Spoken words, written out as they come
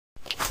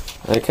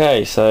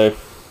Okay,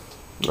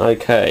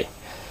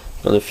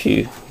 got a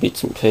few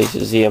bits and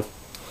pieces here.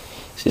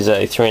 This is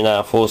a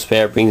 3.5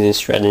 horsepower Briggs and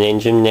Stratton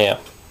engine. Now,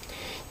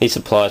 this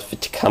applies for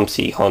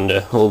Tecumseh,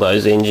 Honda, all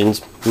those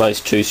engines.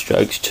 Most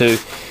two-strokes too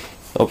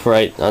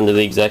operate under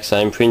the exact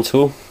same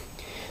principle.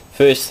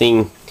 First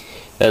thing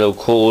that'll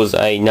cause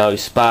a no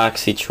spark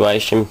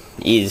situation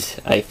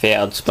is a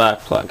fouled spark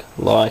plug,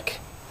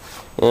 like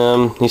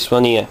this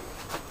one here.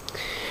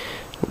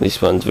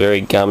 This one's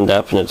very gummed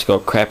up and it's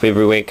got crap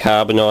everywhere,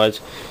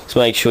 carbonised. So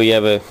make sure you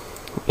have a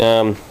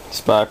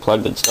spark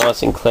plug that's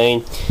nice and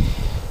clean.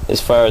 As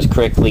far as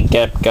correctly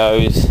gap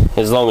goes,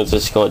 as long as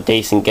it's got a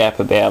decent gap,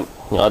 about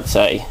I'd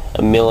say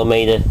a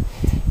millimetre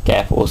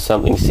gap or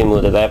something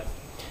similar to that.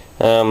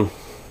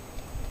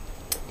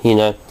 You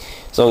know,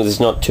 as long as it's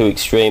not too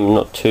extreme,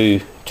 not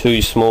too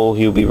small,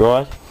 you'll be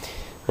right.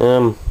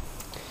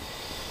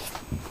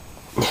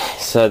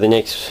 So the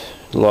next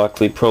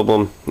likely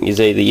problem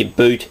is either your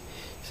boot.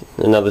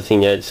 Another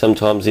thing that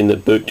sometimes in the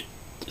boot,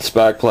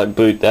 spark plug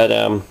boot, that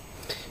the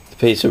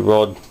piece of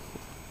rod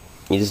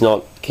is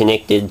not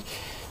connected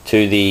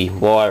to the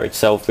wire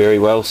itself very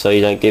well, so you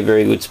don't get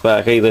very good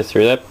spark either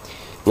through that.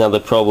 Another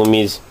problem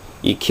is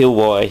your kill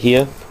wire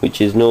here,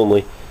 which is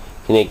normally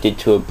connected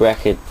to a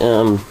bracket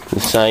the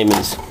same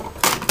as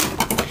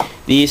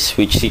this,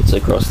 which sits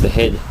across the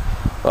head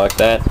like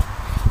that.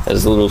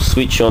 There's a little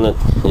switch on it,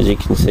 as you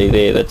can see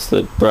there. That's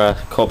the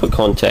copper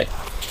contact.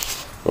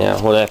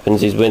 Now what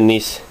happens is when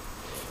this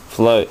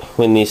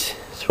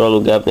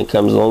throttle governor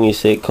comes along, you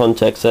see it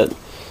contacts that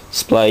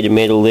splayed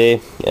metal there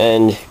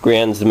and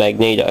grounds the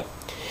magneto.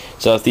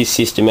 So if this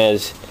system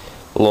has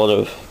a lot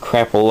of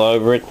crap all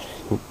over it,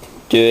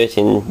 dirt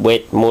and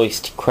wet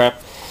moist crap,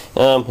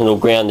 it'll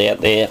ground out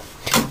there,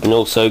 and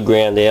also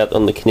ground out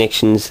on the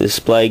connections, the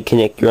splayed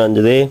connector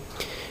under there,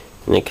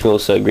 and it can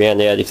also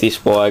ground out if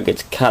this wire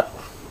gets cut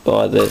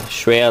by the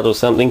shroud or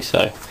something.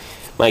 So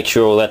make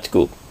sure all that's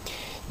good.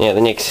 Now the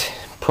next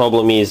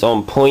problem is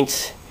on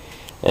points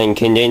and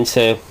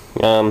condenser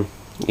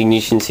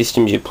ignition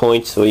systems. Your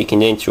points or your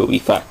condenser will be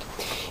fucked.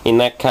 In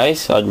that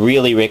case, I'd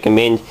really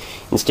recommend,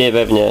 instead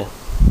of having to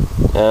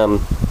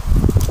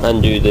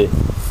undo the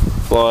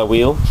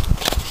flywheel,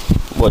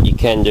 what you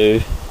can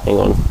do, hang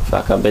on,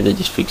 fuck, I better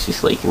just fix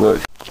this leaking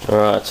roof.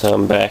 Alright, so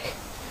I'm back.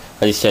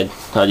 I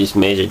just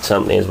measured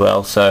something as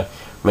well. So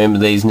remember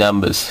these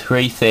numbers,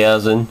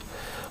 3000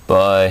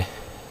 by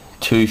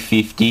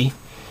 250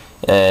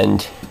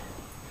 and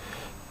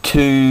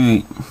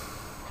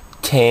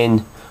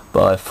 210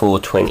 by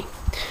 420.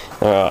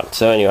 Alright,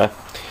 so anyway,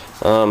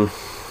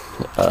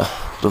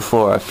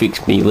 before I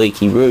fixed my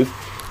leaky roof,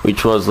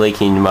 which was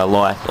leaking into my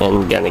light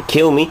and gonna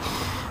kill me,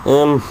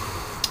 I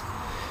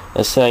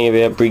was saying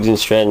about Briggs and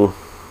Stratton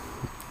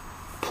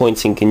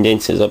points and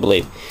condensers, I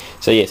believe.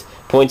 So yes,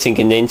 points and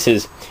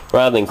condensers,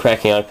 rather than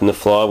cracking open the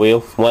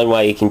flywheel, one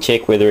way you can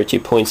check whether it's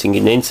your points and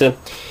condenser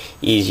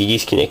is you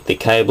disconnect the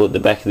cable at the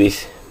back of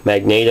this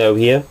magneto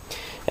here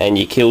and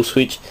your kill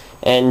switch,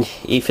 and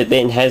if it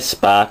then has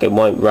spark, it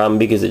won't run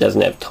because it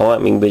doesn't have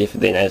timing, but if it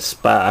then has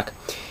spark,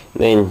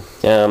 then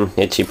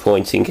it's your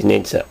points and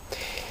condenser.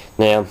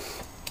 Now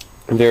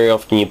very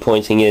often your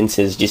points and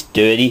condenser is just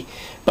dirty,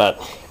 but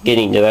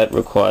getting to that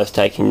requires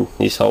taking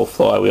this whole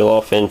flywheel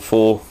off, and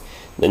for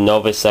the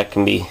novice that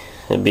can be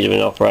a bit of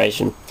an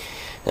operation,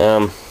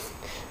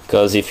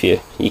 because if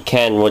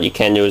what you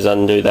can do is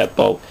undo that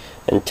bolt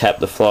and tap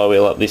the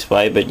flywheel up this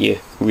way, but you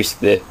risk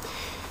the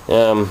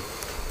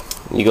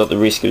you got the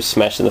risk of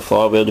smashing the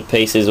flywheel to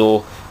pieces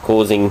or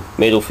causing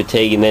metal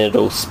fatigue, and then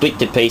it'll split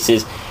to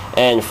pieces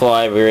and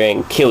fly everywhere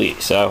and kill you.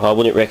 So I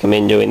wouldn't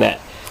recommend doing that.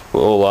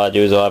 All I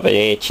do is I have an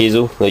air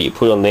chisel that you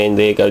put on the end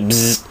there, go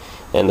bzzz,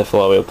 and the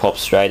flywheel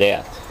pops straight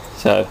out.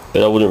 So,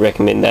 but I wouldn't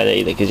recommend that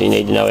either, because you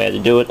need to know how to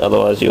do it,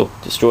 otherwise you'll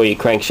destroy your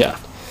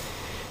crankshaft.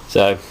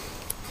 So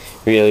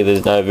really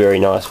there's no very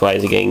nice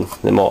ways of getting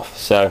them off.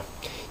 So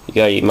you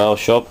go to your mail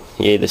shop,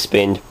 you either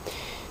spend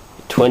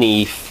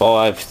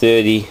 25,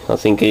 30, I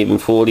think even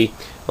 40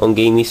 on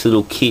getting this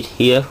little kit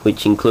here,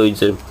 which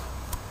includes a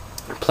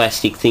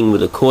plastic thing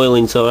with a coil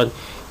inside,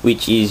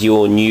 which is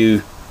your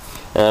new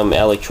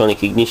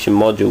electronic ignition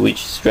module,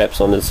 which straps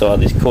onto the side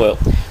of this coil.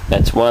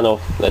 That's one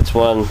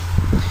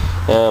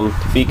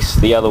fix.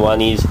 The other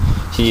one is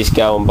to just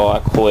go and buy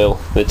a coil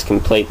that's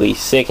completely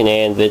second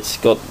hand, that's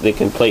got the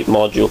complete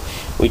module,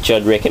 which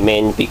I'd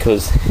recommend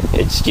because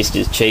it's just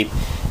as cheap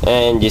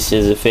and just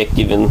as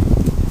effective and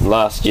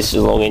lasts just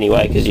as long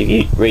anyway, because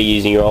you're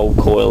reusing your old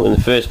coil in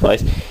the first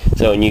place,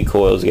 so a new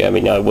coil is going to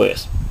be no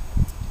worse.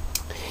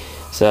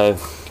 So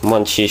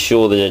once you're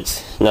sure that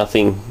it's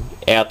nothing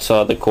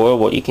outside the coil,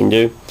 what you can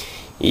do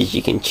is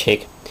you can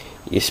check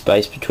your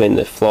space between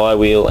the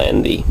flywheel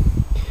and the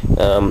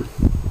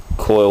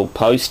coil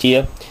post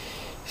here.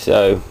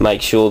 So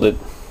make sure that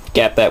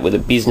gap that with a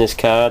business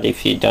card.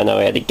 If you don't know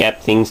how to gap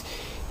things,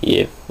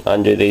 you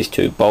undo these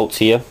two bolts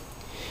here,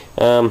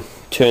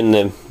 turn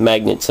the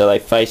magnet so they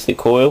face the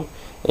coil,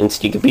 and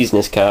stick a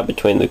business card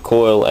between the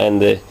coil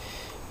and the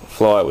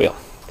flywheel.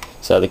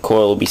 So the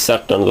coil will be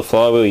sucked onto the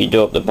flywheel, you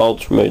do up the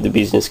bolts, remove the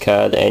business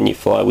card, and your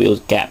flywheel's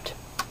gapped.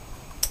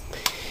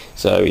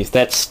 So if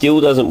that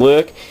still doesn't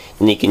work,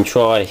 then you can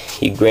try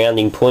your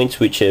grounding points,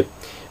 which are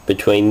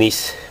between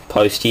this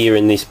post here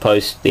and this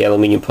post, the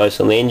aluminium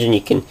post on the engine.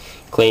 You can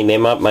clean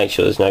them up, make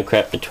sure there's no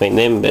crap between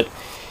them, but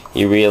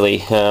you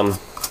really,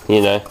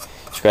 you know,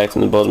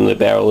 scraping the bottom of the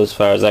barrel as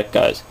far as that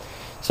goes.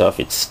 So if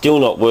it's still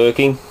not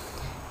working,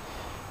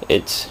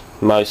 it's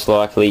most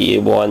likely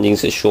your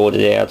windings are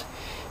shorted out,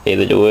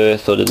 either to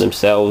earth or to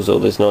themselves, or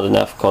there's not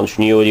enough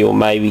continuity, or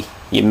maybe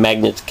your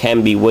magnets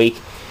can be weak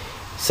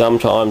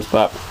sometimes,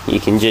 but you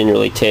can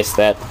generally test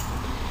that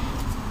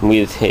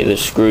with either a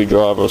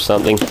screwdriver or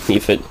something.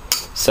 If it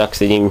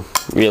sucks it in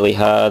really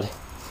hard,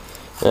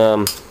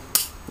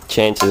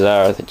 chances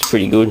are it's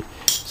pretty good.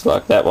 It's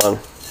like that one,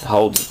 it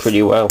holds it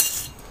pretty well.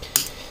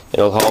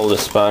 It'll hold a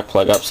spark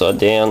plug upside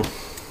down,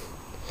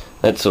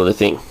 that sort of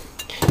thing.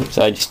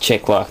 So just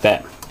check like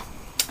that.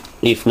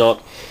 If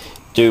not,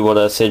 do what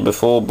I said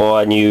before,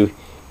 buy a new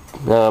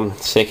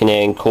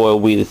second-hand coil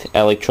with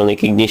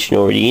electronic ignition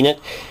already in it,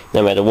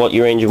 no matter what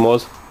your engine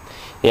was.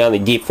 The only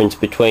difference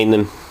between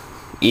them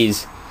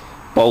is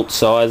bolt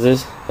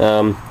sizes.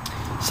 Some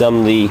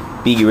of the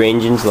bigger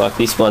engines, like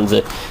this one's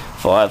a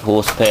 5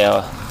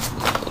 horsepower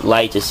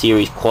later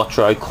series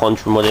Quattro,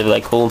 Contrum, whatever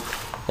they call them,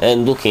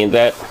 and looking at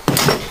that,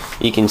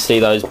 you can see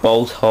those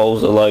bolt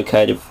holes are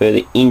located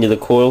further into the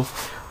coil,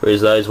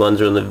 whereas those ones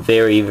are on the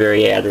very,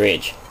 very outer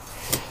edge.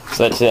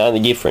 So that's the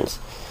only difference.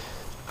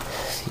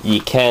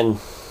 You can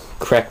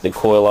crack the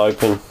coil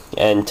open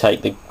and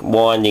take the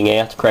winding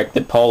out, crack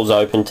the poles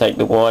open, take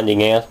the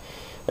winding out,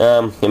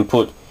 and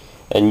put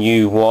a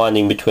new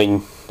winding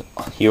between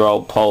your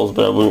old poles,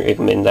 but I wouldn't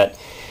recommend that.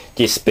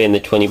 Just spend the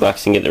 20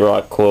 bucks and get the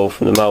right coil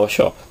from the mower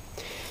shop.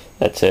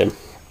 That's a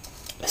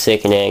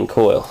second-hand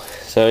coil.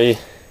 So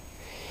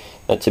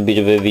that's a bit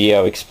of a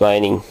video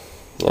explaining,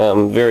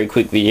 very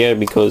quick video,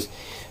 because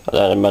I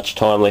don't have much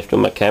time left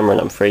on my camera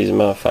and I'm freezing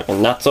my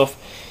fucking nuts off,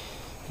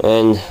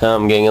 and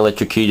I'm getting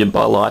electrocuted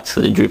by lights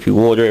that are dripping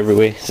water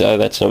everywhere, so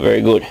that's not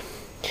very good.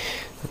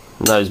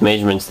 Those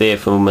measurements there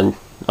from when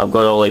I've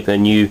got all a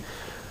new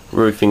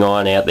roofing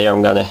iron out there.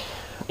 I'm going to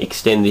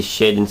extend this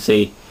shed and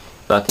see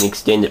if I can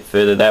extend it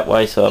further that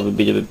way, so I have a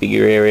bit of a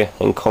bigger area,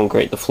 and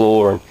concrete the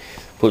floor and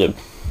put a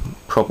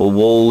proper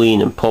wall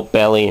in and pop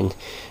valley and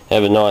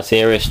have a nice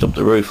area, stop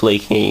the roof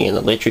leaking and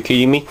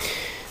electrocuting me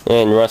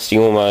and rusting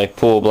all my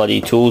poor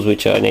bloody tools,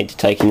 which I need to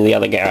take into the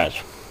other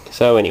garage.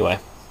 So anyway,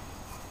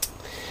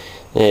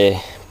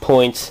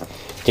 points.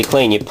 To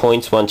clean your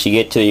points, once you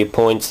get to your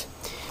points,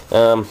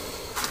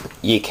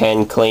 you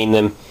can clean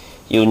them.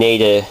 You'll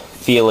need a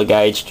feeler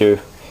gauge to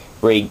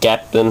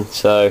re-gap them,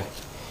 so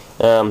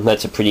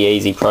that's a pretty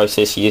easy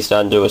process. You just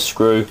undo a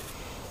screw,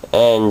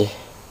 and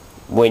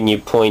when your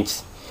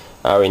points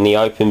are in the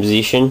open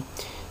position,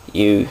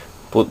 you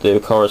put the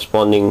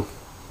corresponding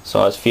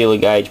size feeler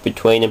gauge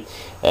between them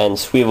and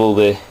swivel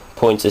the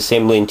points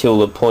assembly until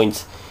the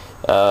points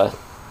are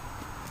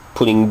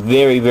putting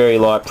very, very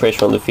light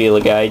pressure on the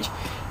feeler gauge,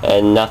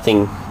 and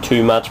nothing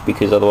too much,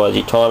 because otherwise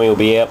your timing will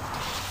be out.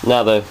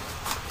 And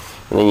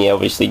then you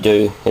obviously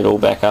do it all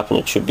back up and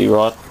it should be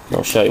right.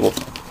 I'll show you what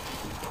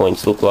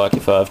points look like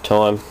if I have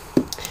time.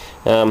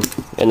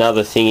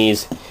 Another thing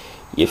is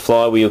your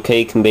flywheel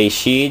key can be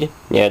sheared.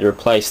 Now to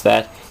replace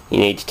that, you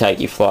need to take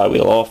your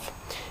flywheel off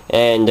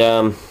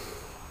and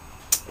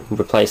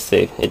replace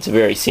it's a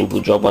very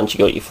simple job once you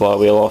got your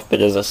flywheel off,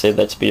 but as I said,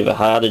 that's a bit of a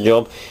harder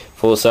job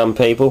for some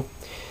people.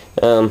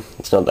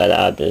 It's not that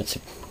hard, but it's,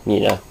 you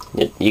know,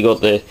 you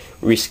got the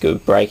risk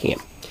of breaking it.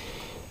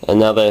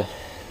 Another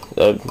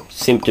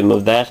symptom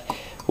of that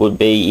would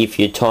be if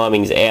your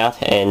timing's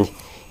out, and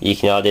you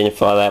can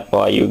identify that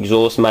by your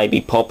exhaust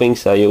maybe popping,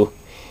 so you'll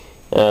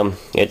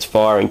it's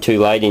firing too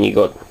late and you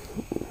got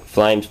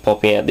flames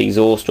popping out the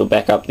exhaust or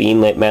back up the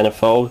inlet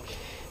manifold.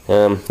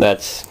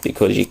 That's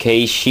because your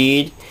key's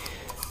sheared,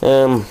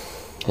 and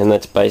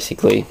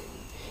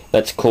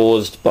that's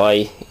caused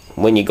by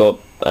when you got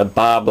a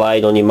bar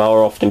blade on your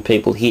mower. Often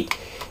people hit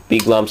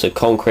big lumps of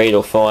concrete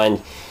or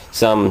find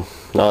some,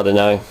 I don't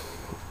know,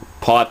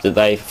 pipe that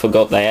they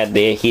forgot they had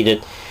there, hit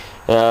it,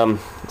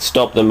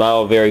 stop the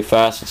mower very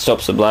fast, it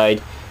stops the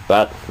blade,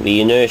 but the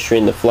inertia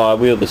in the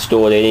flywheel, the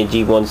stored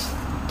energy, wants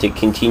to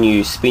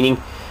continue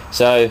spinning,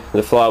 so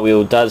the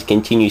flywheel does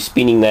continue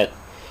spinning that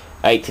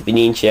 1/8 of an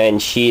inch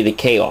and shear the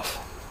key off.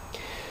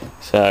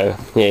 So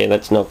yeah,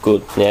 that's not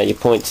good. Now your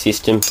point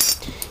system,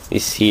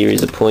 this here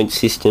is a point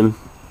system.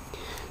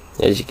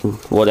 As you can,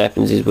 what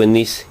happens is when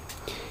this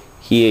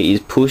here is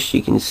pushed,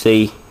 you can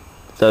see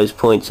those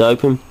points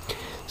open.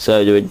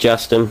 So to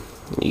adjust them,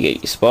 you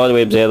get your spider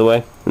webs out of the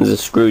way. There's a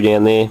screw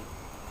down there.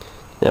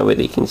 Now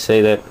whether you can see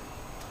that,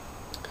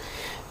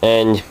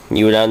 and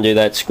you would undo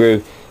that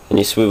screw and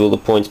you swivel the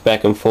points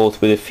back and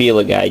forth with a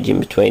feeler gauge in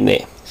between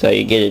there. So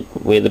you get it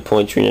where the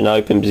points are in an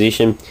open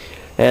position,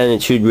 and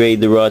it should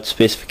read the right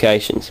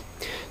specifications.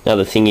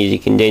 Another thing is your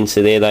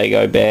condenser there, they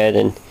go bad,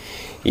 and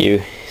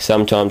you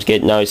sometimes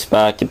get no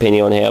spark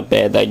depending on how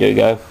bad they do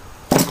go.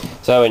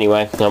 So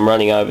anyway, I'm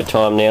running over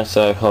time now,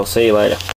 so I'll see you later.